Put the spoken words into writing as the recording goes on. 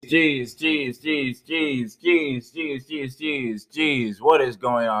Jeez. What is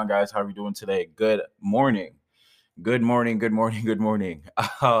going on, guys? How are we doing today? Good morning. Good morning. Good morning. Good morning.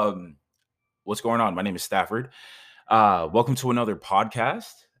 What's going on? My name is Stafford. Welcome to another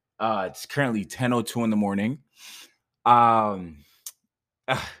podcast. It's currently 10:02 in the morning. Um,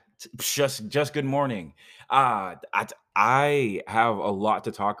 uh, just good morning. I have a lot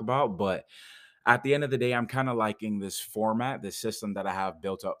to talk about, but at the end of the day, I'm kind of liking this format, this system that I have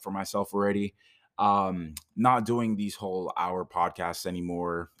built up for myself already. Not doing these whole hour podcasts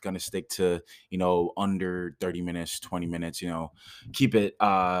anymore. Gonna stick to, under 30 minutes, 20 minutes, keep it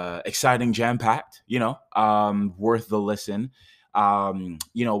exciting, jam-packed, worth the listen.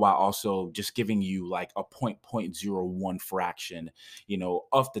 While also just giving you like a 0.01 fraction,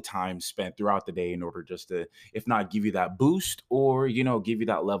 of the time spent throughout the day in order just to, if not give you that boost or, give you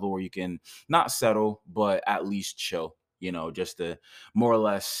that level where you can not settle, but at least chill, just to more or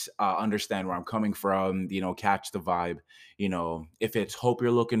less understand where I'm coming from, catch the vibe, if it's hope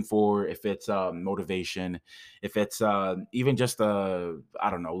you're looking for, if it's motivation, if it's even just I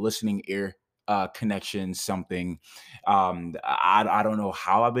don't know, listening ear connection, something. I don't know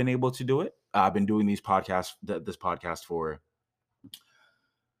how I've been able to do it. I've been doing these podcasts, this podcast for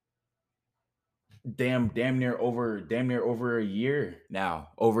damn near over a year now,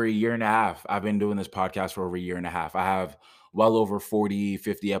 over a year and a half. I've been doing this podcast for over a year and a half. I have well over 40,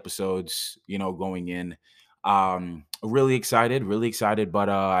 50 episodes, going in. Really excited,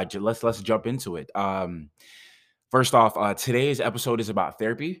 but let's jump into it. First off, today's episode is about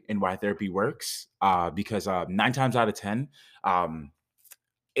therapy and why therapy works, because 9 times out of 10, um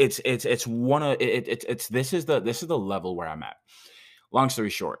it's one of it's this is the level where I'm at. Long story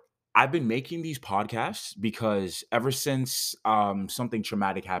short, I've been making these podcasts because ever since something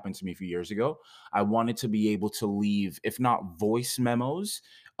traumatic happened to me a few years ago, I wanted to be able to leave, if not voice memos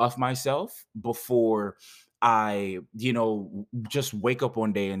of myself before I, just wake up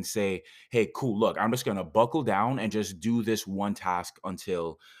one day and say, hey, cool, look, I'm just going to buckle down and just do this one task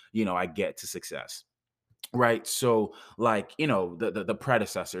until, I get to success. Right. So, like, the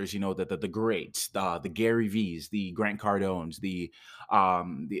predecessors, the greats, the Gary V's, the Grant Cardones, the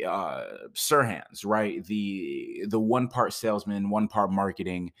Sirhans, right? The one part salesman, one part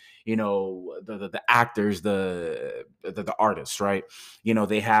marketing, the actors, the artists, right?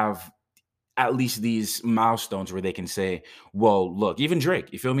 They have at least these milestones where they can say, well, look, even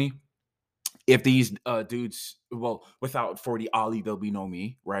Drake, you feel me? If these dudes, well, without 40 Ali, there'll be no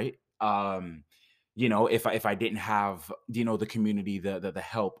me, right? If I didn't have, the community, the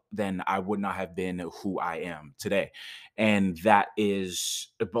help, then I would not have been who I am today. And that is,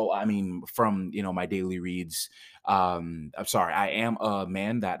 well, I mean, from, my daily reads, I'm sorry, I am a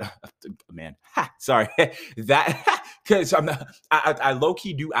man that a man, sorry, that because I'm not, I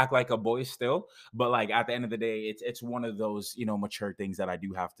low-key do act like a boy still, but like at the end of the day, it's one of those, mature things that I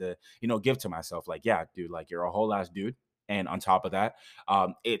do have to, give to myself. Like, yeah, dude, like you're a whole ass dude. And on top of that,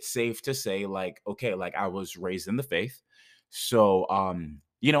 it's safe to say, like, okay, like I was raised in the faith. So,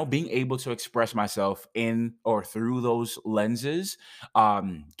 being able to express myself in or through those lenses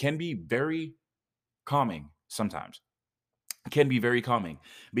can be very calming sometimes. Can be very calming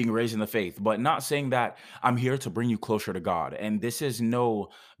being raised in the faith, but not saying that I'm here to bring you closer to God. And this is no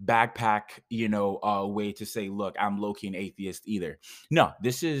backpack, way to say, look, I'm low-key an atheist either. No,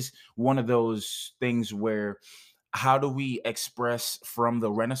 this is one of those things where how do we express from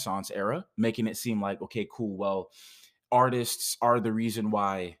the Renaissance era, making it seem like, okay, cool, well, artists are the reason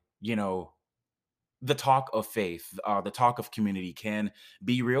why, the talk of faith, the talk of community can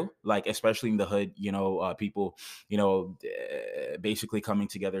be real, like especially in the hood, people, basically coming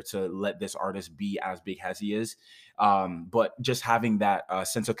together to let this artist be as big as he is. But just having that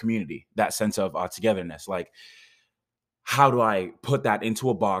sense of community, that sense of togetherness, like how do I put that into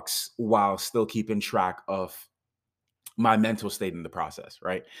a box while still keeping track of my mental state in the process,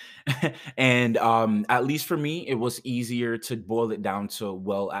 right? And at least for me, it was easier to boil it down to,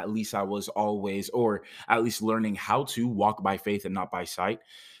 well, at least I was always, or at least learning how to walk by faith and not by sight.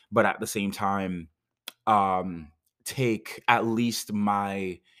 But at the same time, um, take at least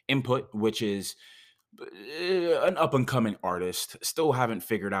my input, which is an up and coming artist. Still haven't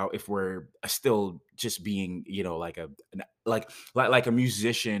figured out if we're still just being, like like a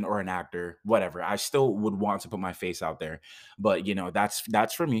musician or an actor, whatever. I still would want to put my face out there, but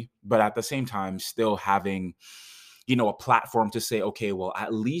that's for me. But at the same time, still having, a platform to say, okay, well,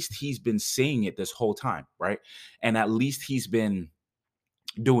 at least he's been saying it this whole time, right? And at least he's been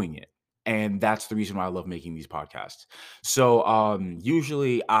doing it. And that's the reason why I love making these podcasts. So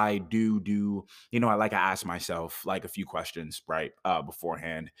usually I do, I ask myself like a few questions, right?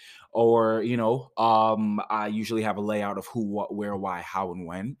 Beforehand. Or, I usually have a layout of who, what, where, why, how, and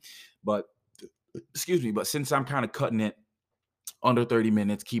when. But excuse me, but since I'm kind of cutting it under 30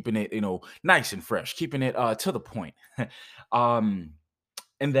 minutes, keeping it, nice and fresh, keeping it to the point. um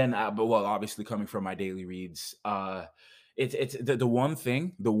and then but well, obviously coming from my daily reads, it's the one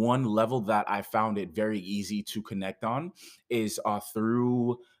thing, the one level that I found it very easy to connect on is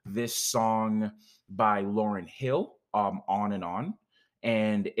through this song by Lauren Hill, On and On.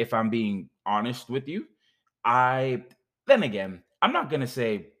 And if I'm being honest with you, I then again, I'm not gonna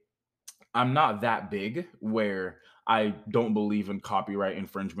say I'm not that big where I don't believe in copyright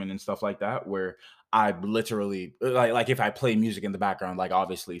infringement and stuff like that, where I literally like if I play music in the background, like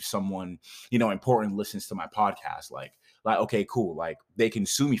obviously if someone, important listens to my podcast, like okay, cool, like they can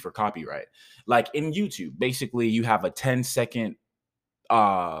sue me for copyright. Like in YouTube, basically you have a 10-second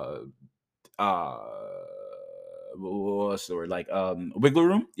uh uh what's the word, like wiggle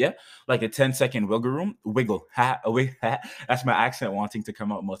room, yeah, like a 10-second wiggle room. That's my accent wanting to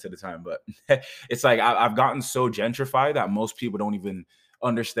come out most of the time, but it's like I've gotten so gentrified that most people don't even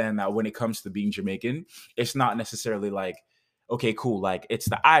understand that when it comes to being Jamaican, it's not necessarily like okay, cool, like it's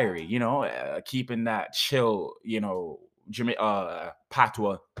the Irie, keeping that chill,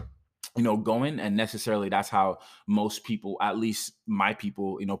 patois, going. And necessarily that's how most people, at least my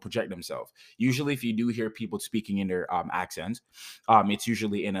people, project themselves. Usually if you do hear people speaking in their accents, it's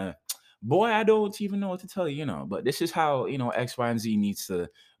usually in a boy, I don't even know what to tell you, but this is how, X, Y, and Z needs to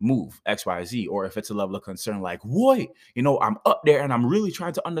move X, Y, Z. Or if it's a level of concern like, boy, I'm up there and I'm really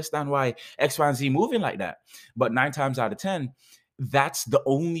trying to understand why X, Y, and Z moving like that. But 9 times out of 10, that's the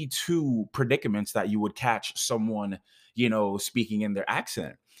only two predicaments that you would catch someone, speaking in their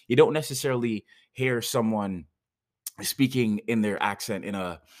accent. You don't necessarily hear someone speaking in their accent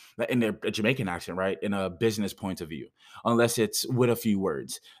in their Jamaican accent, right? In a business point of view, unless it's with a few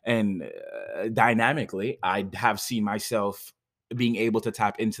words. And dynamically, I have seen myself being able to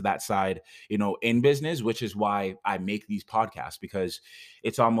tap into that side, in business, which is why I make these podcasts, because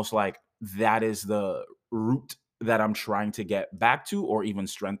it's almost like that is the root that I'm trying to get back to or even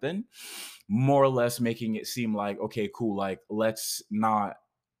strengthen, more or less making it seem like, okay, cool, like let's not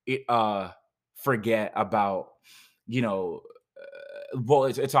it forget about, you know well,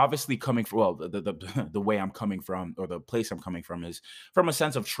 it's obviously coming from, well, the way I'm coming from, or the place I'm coming from, is from a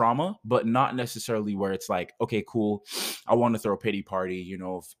sense of trauma, but not necessarily where it's like, okay, cool, I want to throw a pity party,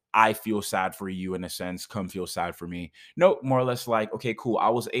 if I feel sad for you, in a sense, come feel sad for me. No, more or less like, okay, cool, I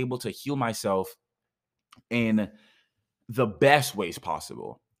was able to heal myself in the best ways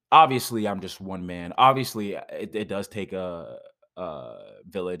possible. Obviously, I'm just one man. Obviously, it does take a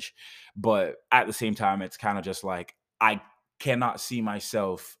village, but at the same time, it's kind of just like I cannot see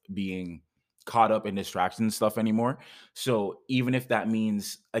myself being caught up in distractions and stuff anymore. So even if that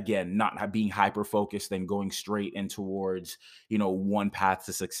means, again, not being hyper focused and going straight in towards, one path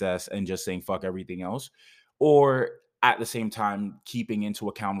to success and just saying fuck everything else, or at the same time keeping into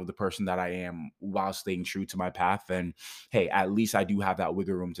account of the person that I am while staying true to my path, then hey, at least I do have that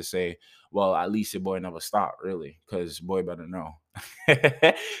wiggle room to say, well, at least your boy never stopped, really, because boy better know.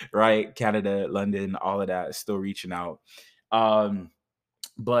 Right? Canada, London, all of that, still reaching out. Um,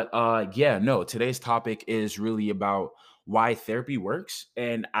 but yeah, no, today's topic is really about why therapy works.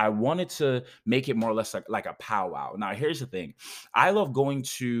 And I wanted to make it more or less like a powwow. Now, here's the thing. I love going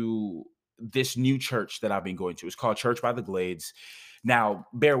to this new church that I've been going to. It's called Church by the Glades. Now,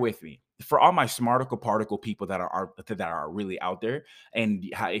 bear with me. For all my smarticle particle people that are really out there, and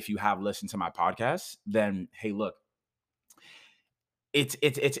if you have listened to my podcast, then hey, look,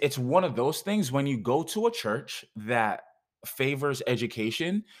 it's one of those things when you go to a church that favors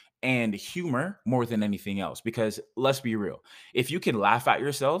education and humor more than anything else, because let's be real, if you can laugh at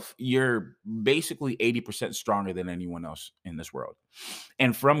yourself, you're basically 80% stronger than anyone else in this world.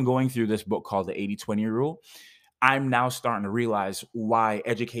 And from going through this book called the 80/20 rule, I'm now starting to realize why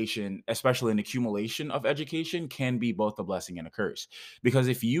education, especially an accumulation of education, can be both a blessing and a curse. Because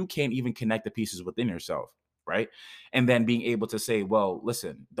if you can't even connect the pieces within yourself, right? And then being able to say, well,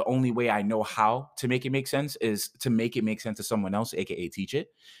 listen, the only way I know how to make it make sense is to make it make sense to someone else, aka teach it.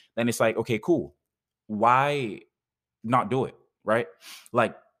 Then it's like, okay, cool. Why not do it? Right?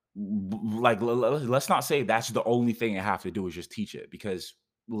 Like, let's not say that's the only thing I have to do is just teach it, because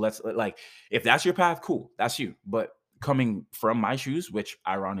like if that's your path, cool, that's you. But coming from my shoes, which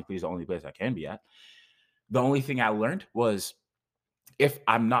ironically is the only place I can be at, the only thing I learned was if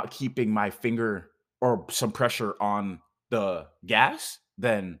I'm not keeping my finger or some pressure on the gas,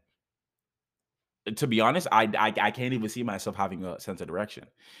 then To be honest, I can't even see myself having a sense of direction.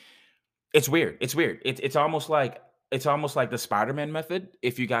 It's weird. It's weird. It's almost like the Spider-Man method.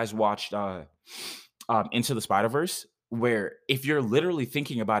 If you guys watched Into the Spider-Verse, where if you're literally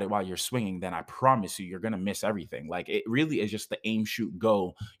thinking about it while you're swinging, then I promise you, you're gonna miss everything. Like it really is just the aim, shoot,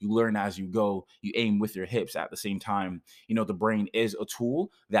 go. You learn as you go. You aim with your hips at the same time. You know, the brain is a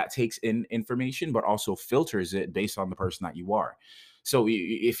tool that takes in information, but also filters it based on the person that you are. So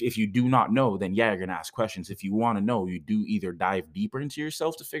if you do not know, then yeah, you're gonna ask questions. If you want to know, you do either dive deeper into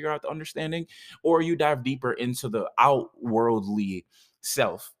yourself to figure out the understanding, or you dive deeper into the outworldly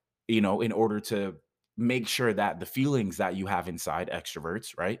self, you know, in order to make sure that the feelings that you have inside,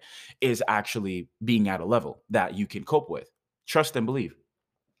 extroverts, right, is actually being at a level that you can cope with. Trust and believe.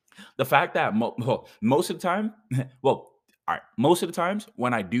 The fact that well, most of the time, well, all right, most of the times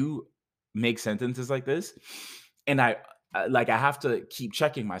when I do make sentences like this, and like I have to keep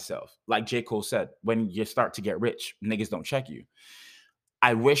checking myself. Like J. Cole said, when you start to get rich, niggas don't check you.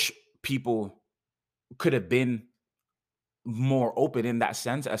 I wish people could have been more open in that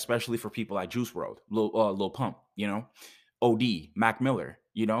sense, especially for people like Juice World, Lil Pump, you know, OD, Mac Miller,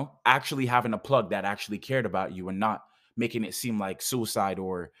 you know, actually having a plug that actually cared about you and not making it seem like suicide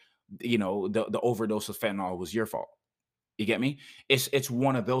or, you know, the overdose of fentanyl was your fault. You get me? It's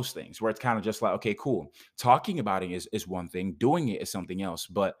one of those things where it's kind of just like, okay, cool. Talking about it is one thing, doing it is something else.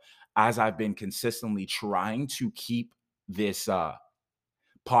 But as I've been consistently trying to keep this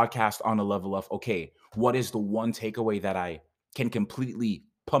podcast on a level of, okay, what is the one takeaway that I can completely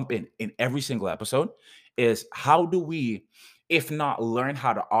pump in every single episode, is how do we, if not learn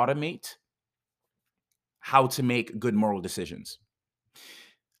how to automate, how to make good moral decisions,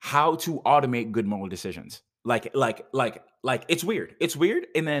 how to automate good moral decisions. Like it's weird. It's weird.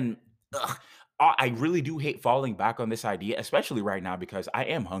 And then ugh, I really do hate falling back on this idea, especially right now because I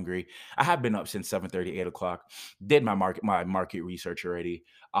am hungry. I have been up since 7:30, 8 o'clock. Did my market research already.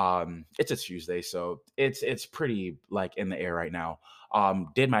 It's a Tuesday, so it's pretty like in the air right now.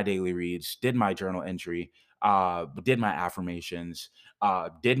 Did my daily reads, did my journal entry, did my affirmations,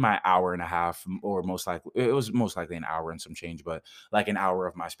 did my hour and a half, or most likely it was most likely an hour and some change, but like an hour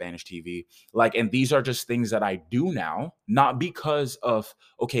of my Spanish TV. Like, and these are just things that I do now, not because of,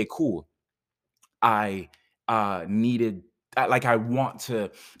 okay, cool, I needed like I want to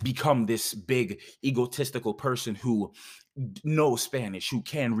become this big egotistical person who knows Spanish, who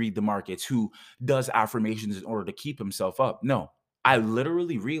can read the markets, who does affirmations in order to keep himself up. No, I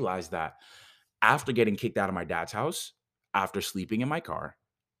literally realized that after getting kicked out of my dad's house, after sleeping in my car,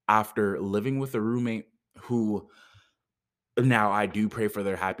 after living with a roommate who, now I do pray for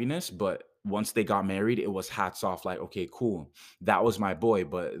their happiness, but once they got married, it was hats off, like, okay, cool. That was my boy,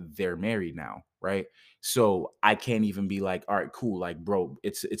 but they're married now, right? So I can't even be like, all right, cool, like, bro,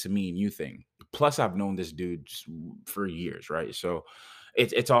 it's a me and you thing. Plus, I've known this dude for years, right? So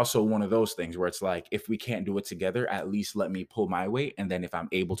it's also one of those things where it's like, if we can't do it together, at least let me pull my weight. And then if I'm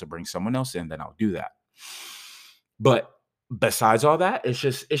able to bring someone else in, then I'll do that. But besides all that, it's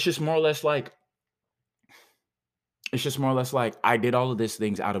just more or less like I did all of these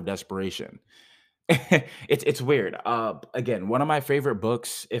things out of desperation. It's weird. Again, one of my favorite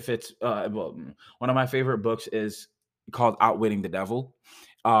books, if it's one of my favorite books is called Outwitting the Devil.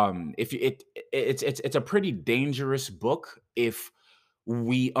 If you, it's a pretty dangerous book if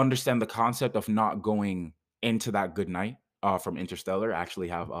we understand the concept of not going into that good night. From Interstellar, I actually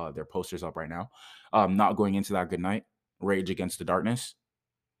have their posters up right now. Not going into that good night, Rage Against the Darkness.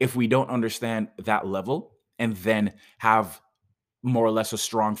 If we don't understand that level and then have more or less a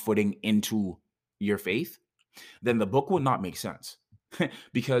strong footing into your faith, then the book will not make sense.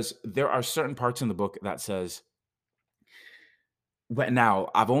 Because there are certain parts in the book that says, but now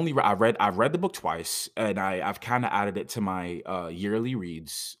I've read the book twice, and I've kind of added it to my yearly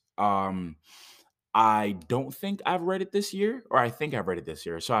reads. I don't think I've read it this year, or I think I've read it this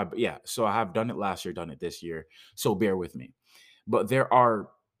year. So I have done it last year, done it this year. So bear with me. But there are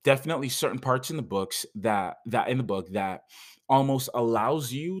definitely certain parts in the books that in the book that almost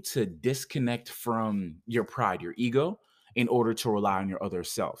allows you to disconnect from your pride, your ego, in order to rely on your other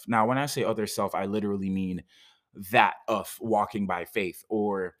self. Now, when I say other self, I literally mean that of walking by faith,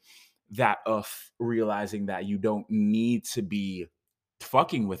 or that of realizing that you don't need to be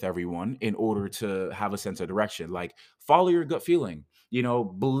fucking with everyone in order to have a sense of direction. Like, follow your gut feeling. You know,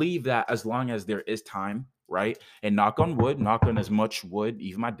 believe that as long as there is time, right? And knock on wood, knock on as much wood,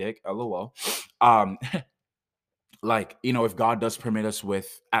 even my dick, lol. Um, like, you know, if God does permit us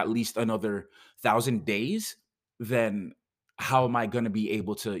with at least another 1,000 days, then how am I going to be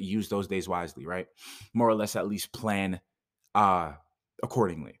able to use those days wisely, right? More or less, at least plan uh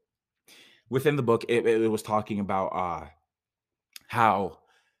accordingly. within the book, it was talking about how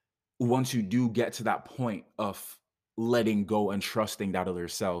once you do get to that point of letting go and trusting that other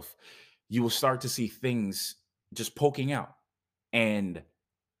self, you will start to see things just poking out. And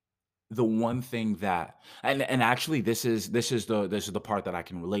the one thing that and actually this is the part that I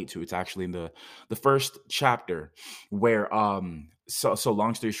can relate to. It's actually in the first chapter where so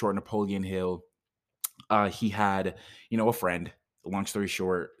long story short, Napoleon Hill, he had, a friend. Long story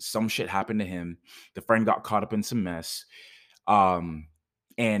short, some shit happened to him. The friend got caught up in some mess. Um,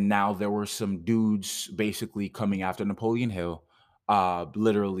 and now there were some dudes basically coming after Napoleon Hill,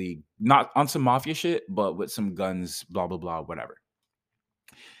 literally not on some mafia shit, but with some guns, blah blah blah, whatever.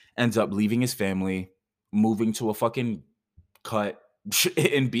 Ends up leaving his family, moving to a fucking cut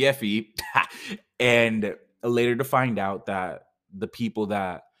in BFE, and later to find out that the people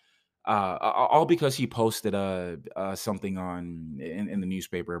that all because he posted something on in the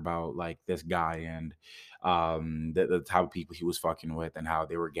newspaper about like this guy and the type of people he was fucking with and how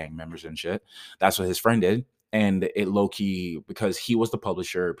they were gang members and shit. That's what his friend did, and it low key, because he was the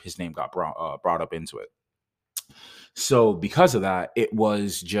publisher, his name got brought up into it. So because of that, it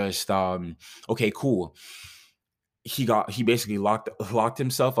was just okay, cool. He basically locked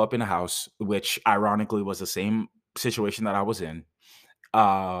himself up in a house, which ironically was the same situation that I was in.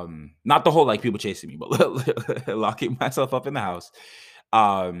 Not the whole like people chasing me, but locking myself up in the house.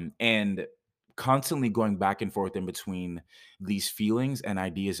 And constantly going back and forth in between these feelings and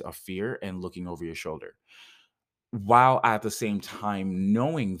ideas of fear and looking over your shoulder, while at the same time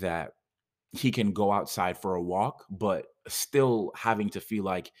knowing that he can go outside for a walk, but still having to feel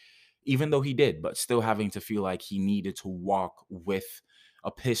like, even though he did, but still having to feel like he needed to walk with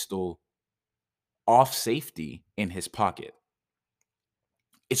a pistol off safety in his pocket.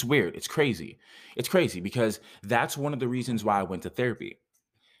 It's weird. It's crazy. It's crazy because that's one of the reasons why I went to therapy.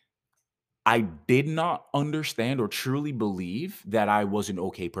 I did not understand or truly believe that I was an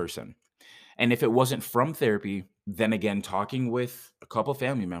okay person. And if it wasn't from therapy, then again, talking with a couple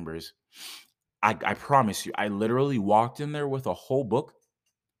family members, I promise you, I literally walked in there with a book,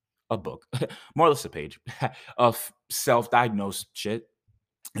 more or less a page of self-diagnosed shit.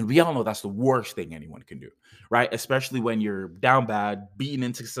 And we all know that's the worst thing anyone can do, right? Especially when you're down bad, beaten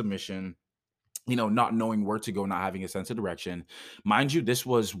into submission, not knowing where to go, not having a sense of direction. Mind you, this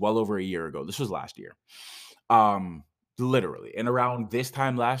was well over a year ago. This was last year. Um, Literally. And around this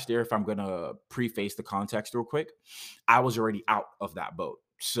time last year, if I'm gonna preface the context real quick, I was already out of that boat.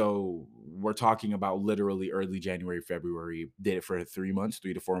 So we're talking about literally early January, February. Did it for 3 months,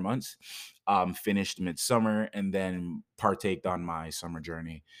 3 to 4 months. Finished midsummer and then partaked on my summer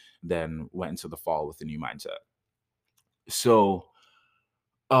journey. Then went into the fall with a new mindset. So,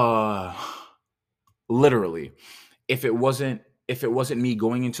 uh, literally, if it wasn't me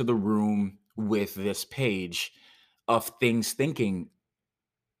going into the room with this page of things thinking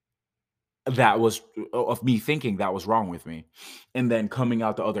that was of me thinking that was wrong with me, and then coming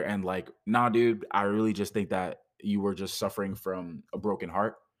out the other end like, nah dude, I really just think that you were just suffering from a broken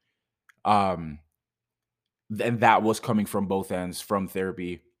heart. um and that was coming from both ends, from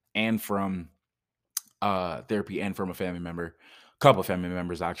and from therapy and from a family member, couple of family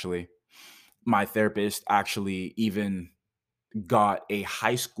members actually. My therapist actually even got a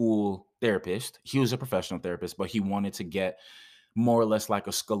high school therapist. He was a professional therapist, but he wanted to get more or less like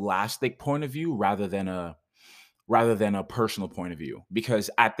a scholastic point of view rather than a personal point of view. Because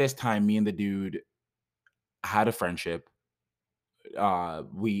at this time, me and the dude had a friendship.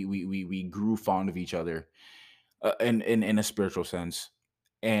 We grew fond of each other, in a spiritual sense,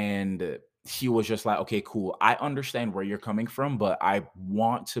 and he was just like, okay, cool. I understand where you're coming from, but I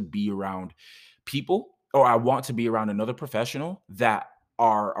want to be around people, or I want to be around another professional that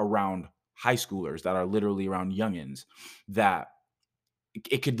are around high schoolers, that are literally around youngins, that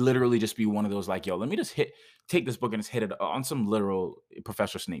it could literally just be one of those like, yo, let me just take this book and just hit it on some literal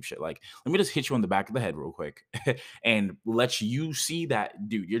Professor Snape shit. Like, let me just hit you on the back of the head real quick and let you see that,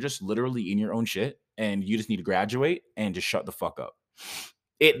 dude, you're just literally in your own shit and you just need to graduate and just shut the fuck up.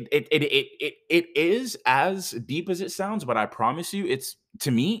 It is as deep as it sounds, but I promise you, it's, to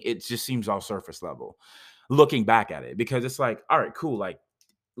me, it just seems all surface level looking back at it, because it's like, all right, cool, like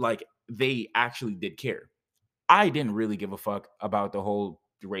they actually did care. I didn't really give a fuck about the whole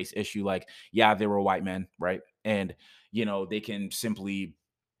race issue. Like, yeah, they were white men, right? And they can simply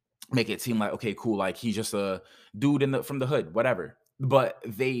make it seem like, okay, cool, like he's just a dude from the hood, whatever. But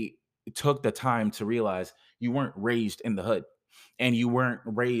they took the time to realize you weren't raised in the hood, and you weren't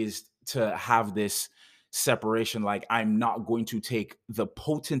raised to have this separation. Like, I'm not going to take the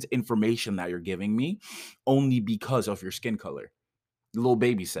potent information that you're giving me only because of your skin color. Little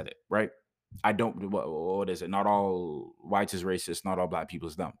baby said it, right? I don't what is it? Not all whites is racist, not all black people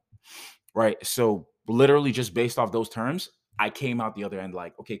is dumb. Right? So literally just based off those terms, I came out the other end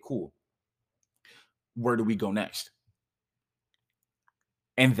like, okay, cool. Where do we go next?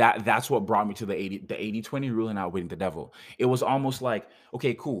 And that's what brought me to the 80/20 rule and outwitting the devil. It was almost like,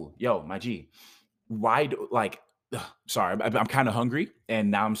 okay, cool. Yo, my G, why do like sorry, I'm kind of hungry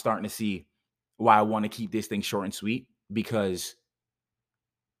and now I'm starting to see why I want to keep this thing short and sweet because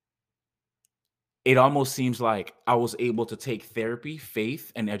it almost seems like I was able to take therapy,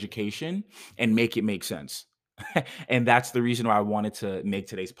 faith, and education and make it make sense. And that's the reason why I wanted to make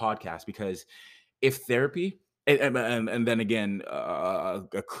today's podcast because if therapy and then again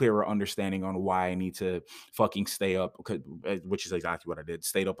a clearer understanding on why I need to fucking stay up, which is exactly what I did.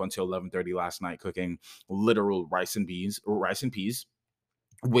 Stayed up until 11:30 last night cooking literal rice and peas,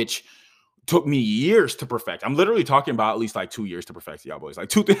 which took me years to perfect. I'm literally talking about at least like 2 years to perfect, y'all boys.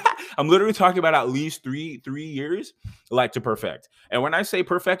 Like I'm literally talking about at least three years like to perfect. And when I say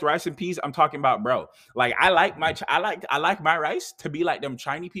perfect rice and peas, I'm talking about, bro. Like I like my rice to be like them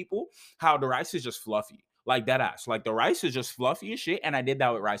Chinese people. How the rice is just fluffy, like that ass. Like the rice is just fluffy as shit. And I did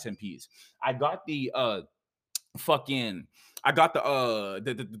that with rice and peas. I got the fucking I got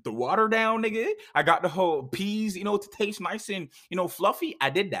the water down, nigga. I got the whole peas, to taste nice and fluffy. I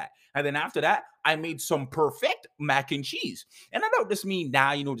did that. And then after that, I made some perfect mac and cheese. And I don't just mean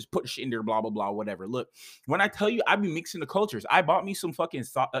now, just put shit in there, blah, blah, blah, whatever. Look, when I tell you I be mixing the cultures, I bought me some fucking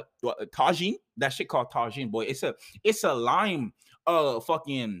tagine. That shit called tagine, boy. It's a lime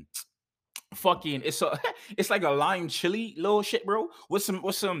fucking it's a it's like a lime chili little shit, bro, with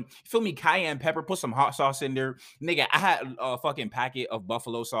some feel me cayenne pepper. Put some hot sauce in there, nigga. I had a fucking packet of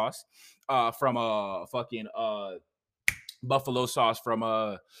buffalo sauce from fucking buffalo sauce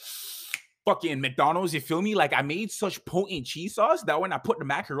from fucking McDonald's. You feel me? Like I made such potent cheese sauce that when I put the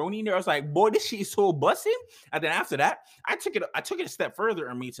macaroni in there, I was like, boy, this shit is so busting. And then after that, I took it a step further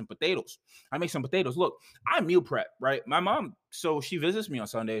and made some potatoes. I made some potatoes. Look, I meal prep, right? My mom, so she visits me on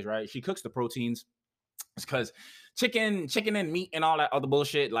Sundays, right? She cooks the proteins. It's because chicken and meat and all that other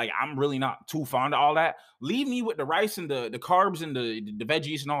bullshit. Like I'm really not too fond of all that. Leave me with the rice and the carbs and the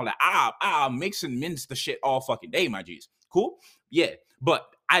veggies and all that. I'll mix and mince the shit all fucking day, my G's. Cool? Yeah. But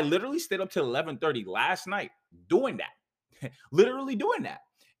I literally stayed up till 11:30 last night doing that. Literally doing that.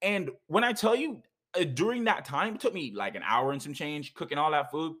 And when I tell you during that time, it took me like an hour and some change cooking all that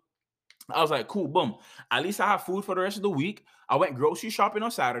food. I was like, cool, boom. At least I have food for the rest of the week. I went grocery shopping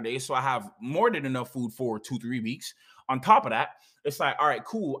on Saturday, so I have more than enough food for 2, 3 weeks. On top of that, it's like, all right,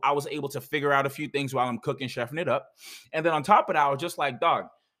 cool. I was able to figure out a few things while I'm cooking, chefing it up. And then on top of that, I was just like, dog,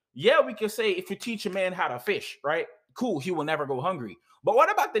 yeah, we could say if you teach a man how to fish, right? Cool, he will never go hungry. But what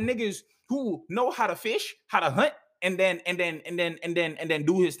about the niggas who know how to fish, how to hunt, and then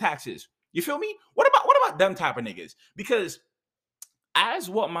do his taxes? You feel me? What about them type of niggas? Because as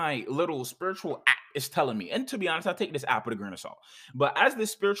what my little spiritual app is telling me, and to be honest, I take this app with a grain of salt. But as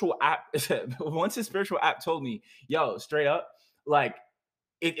this spiritual app, once the spiritual app told me, yo, straight up, like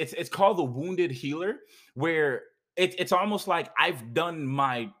it's called the Wounded Healer, where it's almost like I've done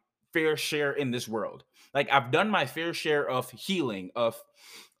my fair share in this world. Like I've done my fair share of healing, of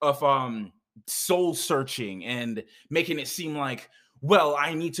soul searching and making it seem like, well,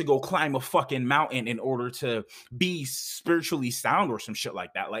 I need to go climb a fucking mountain in order to be spiritually sound or some shit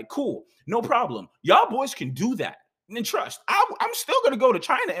like that. Like, cool, no problem. Y'all boys can do that. And trust, I'm still gonna go to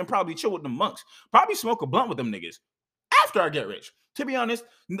China and probably chill with the monks, probably smoke a blunt with them niggas after I get rich. To be honest,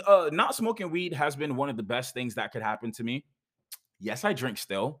 not smoking weed has been one of the best things that could happen to me. Yes, I drink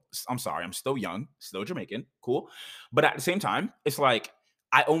still. I'm sorry, I'm still young, still Jamaican, cool. But at the same time, it's like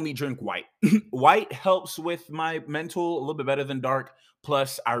I only drink white. White helps with my mental a little bit better than dark.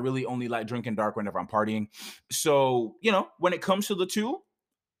 Plus, I really only like drinking dark whenever I'm partying. So, when it comes to the two,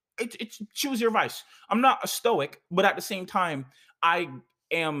 it's choose your vice. I'm not a stoic, but at the same time, I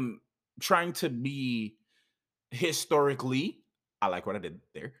am trying to be historically, I like what I did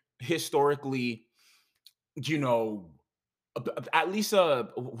there. Historically, you know, at least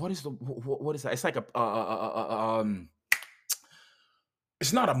what is that? It's like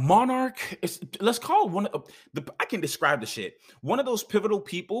it's not a monarch. Let's call it one of the. I can describe the shit. One of those pivotal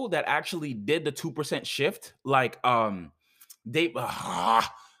people that actually did the 2% shift. Like they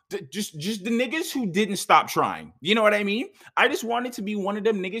just the niggas who didn't stop trying. You know what I mean? I just wanted to be one of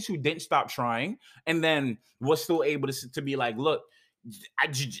them niggas who didn't stop trying and then was still able to be like, look. I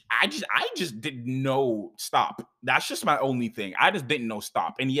just didn't know stop. That's just my only thing. I just didn't know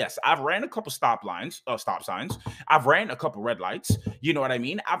stop. And yes, I've ran a couple stop signs. I've ran a couple red lights. You know what I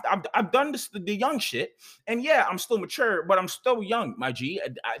mean? I've done this the young shit. And yeah, I'm still mature, but I'm still young, my G.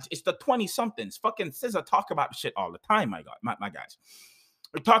 It's the 20 somethings. Fucking SZA talk about shit all the time, my guys.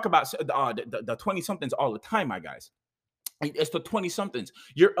 We talk about the 20 somethings all the time, my guys. It's the 20 somethings.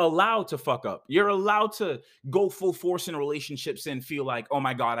 You're allowed to fuck up. You're allowed to go full force in relationships and feel like, oh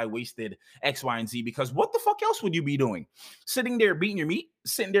my God, I wasted X, Y, and Z. Because what the fuck else would you be doing? Sitting there beating your meat,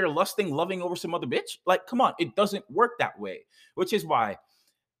 sitting there lusting, loving over some other bitch? Like, come on, it doesn't work that way. Which is why,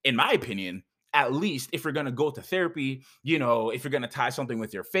 in my opinion, at least if you're gonna go to therapy, if you're gonna tie something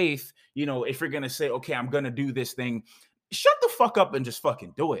with your faith, if you're gonna say, okay, I'm gonna do this thing, shut the fuck up and just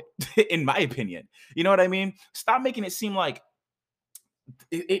fucking do it. In my opinion, you know what I mean? Stop making it seem like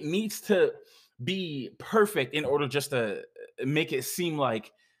it needs to be perfect in order just to make it seem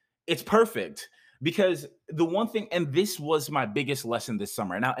like it's perfect. Because the one thing, and this was my biggest lesson this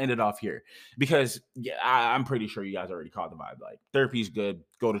summer, and I'll end it off here because yeah, I'm pretty sure you guys already caught the vibe. Like, therapy's good.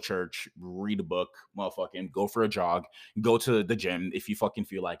 Go to church, read a book, motherfucking go for a jog, go to the gym if you fucking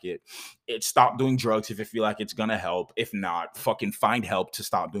feel like it. Stop doing drugs if you feel like it's gonna help. If not, fucking find help to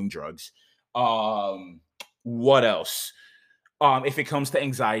stop doing drugs. What else? If it comes to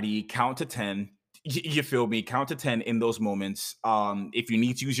anxiety, count to 10. You feel me? Count to 10 in those moments. If you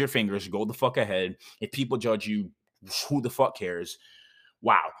need to use your fingers, go the fuck ahead. If people judge you, who the fuck cares?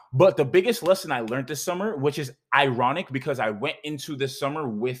 Wow. But the biggest lesson I learned this summer, which is ironic because I went into this summer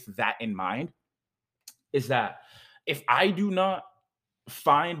with that in mind, is that if I do not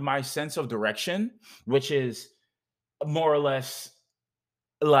find my sense of direction, which is more or less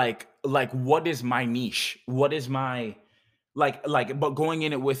like what is my niche? What is my but going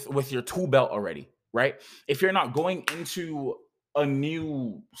in it with your tool belt already, right? If you're not going into a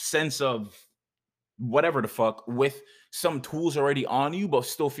new sense of whatever the fuck with some tools already on you, but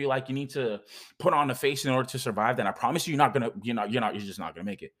still feel like you need to put on a face in order to survive, then I promise you, you're just not gonna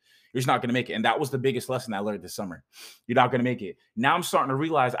make it. You're just not gonna make it. And that was the biggest lesson I learned this summer. You're not gonna make it. Now I'm starting to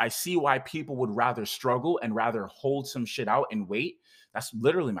realize I see why people would rather struggle and rather hold some shit out and wait. That's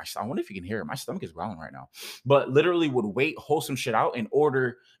literally I wonder if you can hear it. My stomach is growling right now. But literally would wait, hold some shit out in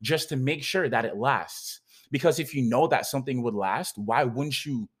order just to make sure that it lasts. Because if you know that something would last, why wouldn't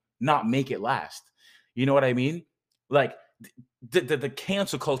you not make it last? You know what I mean? Like the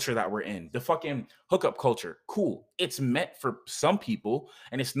cancel culture that we're in, the fucking hookup culture. Cool. It's meant for some people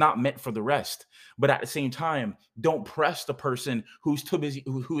and it's not meant for the rest. But at the same time, don't press the person who's too busy,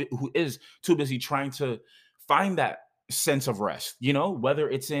 who is too busy trying to find that sense of rest, whether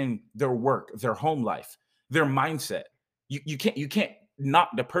it's in their work, their home life, their mindset. You can't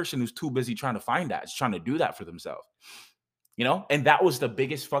knock the person who's too busy trying to find that, is trying to do that for themselves. And that was the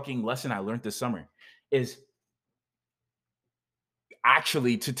biggest fucking lesson I learned this summer is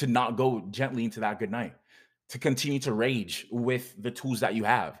actually to not go gently into that good night, to continue to rage with the tools that you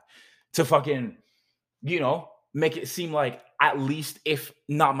have, to fucking, make it seem like at least if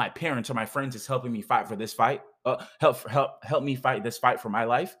not my parents or my friends is helping me fight for this fight, help me fight this fight for my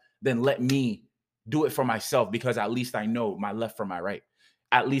life, then let me do it for myself because at least I know my left from my right.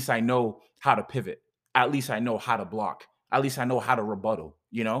 At least I know how to pivot. At least I know how to block. At least I know how to rebuttal,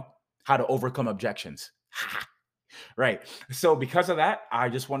 how to overcome objections. Right. So because of that, I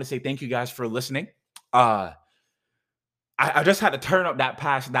just want to say thank you guys for listening. Uh I just had to turn up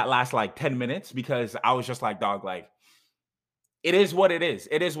that last like 10 minutes because I was just like, dog, like it is what it is.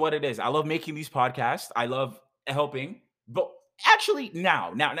 It is what it is. I love making these podcasts. I love helping. But actually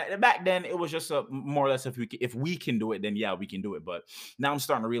now back then it was just a more or less if we can do it, then yeah, we can do it. But now I'm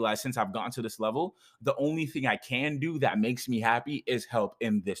starting to realize since I've gotten to this level, the only thing I can do that makes me happy is help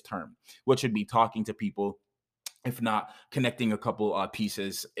in this term, which would be talking to people, if not connecting a couple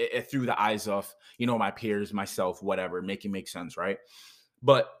pieces through the eyes of my peers, myself, whatever, make it make sense, right?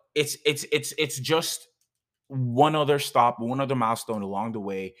 But it's just one other stop, one other milestone along the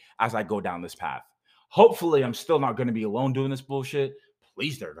way as I go down this path. Hopefully I'm still not going to be alone doing this bullshit,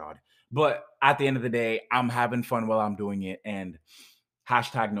 please, dear God. But at the end of the day, I'm having fun while I'm doing it, and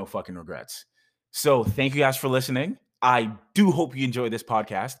hashtag no fucking regrets. So thank you guys for listening. I do hope you enjoy this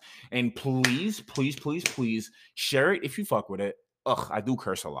podcast. And please, please, please, please share it if you fuck with it. Ugh, I do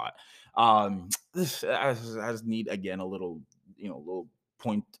curse a lot. I just need, again, a little, little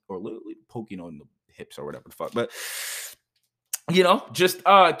point or little poke, in the hips or whatever the fuck. But, just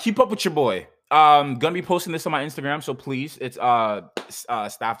keep up with your boy. Gonna be posting this on my Instagram. So please, it's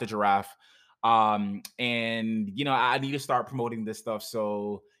Staff the Giraffe. And I need to start promoting this stuff.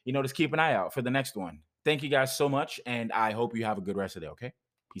 So, just keep an eye out for the next one. Thank you guys so much, and I hope you have a good rest of the day. Okay,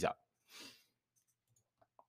 peace out.